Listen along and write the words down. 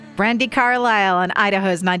Brandy Carlisle on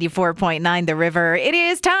Idaho's 94.9 The River. It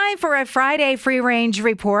is time for a Friday Free Range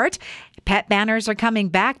Report. Pet banners are coming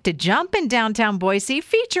back to Jump in downtown Boise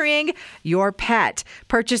featuring your pet.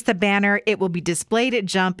 Purchase the banner. It will be displayed at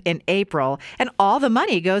Jump in April, and all the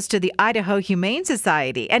money goes to the Idaho Humane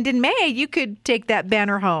Society. And in May, you could take that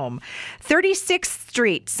banner home. 36th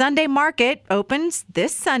Street Sunday Market opens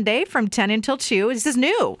this Sunday from 10 until 2. This is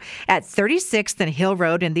new at 36th and Hill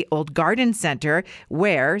Road in the Old Garden Center,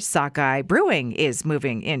 where Sockeye Brewing is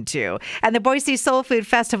moving into. And the Boise Soul Food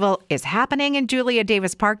Festival is happening in Julia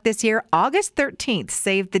Davis Park this year, August 13th.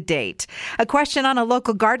 Save the date. A question on a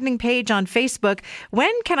local gardening page on Facebook: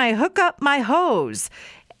 when can I hook up my hose?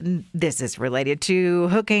 This is related to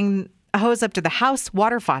hooking a hose up to the house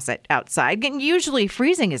water faucet outside. And usually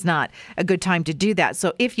freezing is not a good time to do that.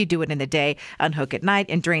 So if you do it in the day, unhook at night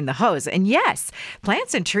and drain the hose. And yes,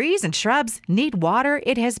 plants and trees and shrubs need water.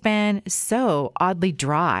 It has been so oddly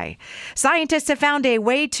dry. Scientists have found a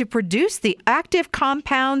way to produce the active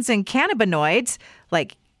compounds in cannabinoids,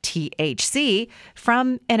 like THC,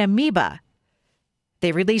 from an amoeba.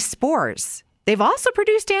 They release spores. They've also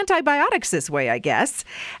produced antibiotics this way, I guess.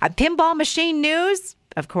 At Pinball Machine News,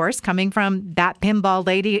 of course, coming from that pinball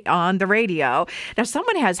lady on the radio. Now,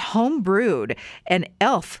 someone has home brewed an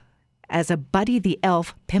Elf as a Buddy the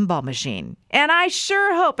Elf pinball machine. And I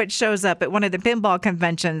sure hope it shows up at one of the pinball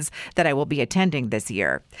conventions that I will be attending this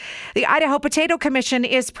year. The Idaho Potato Commission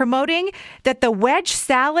is promoting that the wedge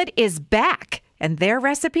salad is back. And their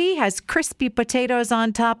recipe has crispy potatoes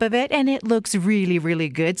on top of it, and it looks really, really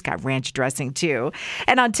good. It's got ranch dressing, too.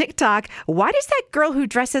 And on TikTok, why does that girl who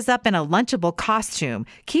dresses up in a Lunchable costume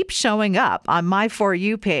keep showing up on my For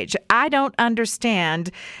You page? I don't understand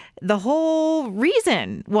the whole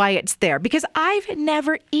reason why it's there, because I've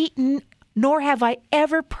never eaten, nor have I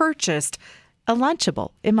ever purchased a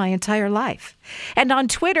Lunchable in my entire life. And on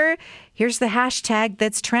Twitter, here's the hashtag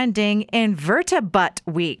that's trending: Invertebutt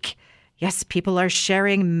Week. Yes, people are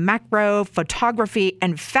sharing macro photography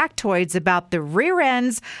and factoids about the rear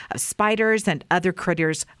ends of spiders and other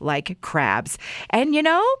critters like crabs. And you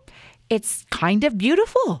know, it's kind of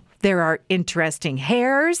beautiful. There are interesting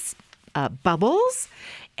hairs, bubbles,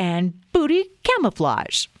 and booty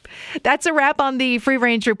camouflage. That's a wrap on the Free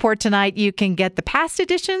Range Report tonight. You can get the past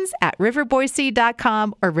editions at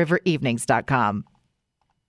riverboise.com or riverevenings.com.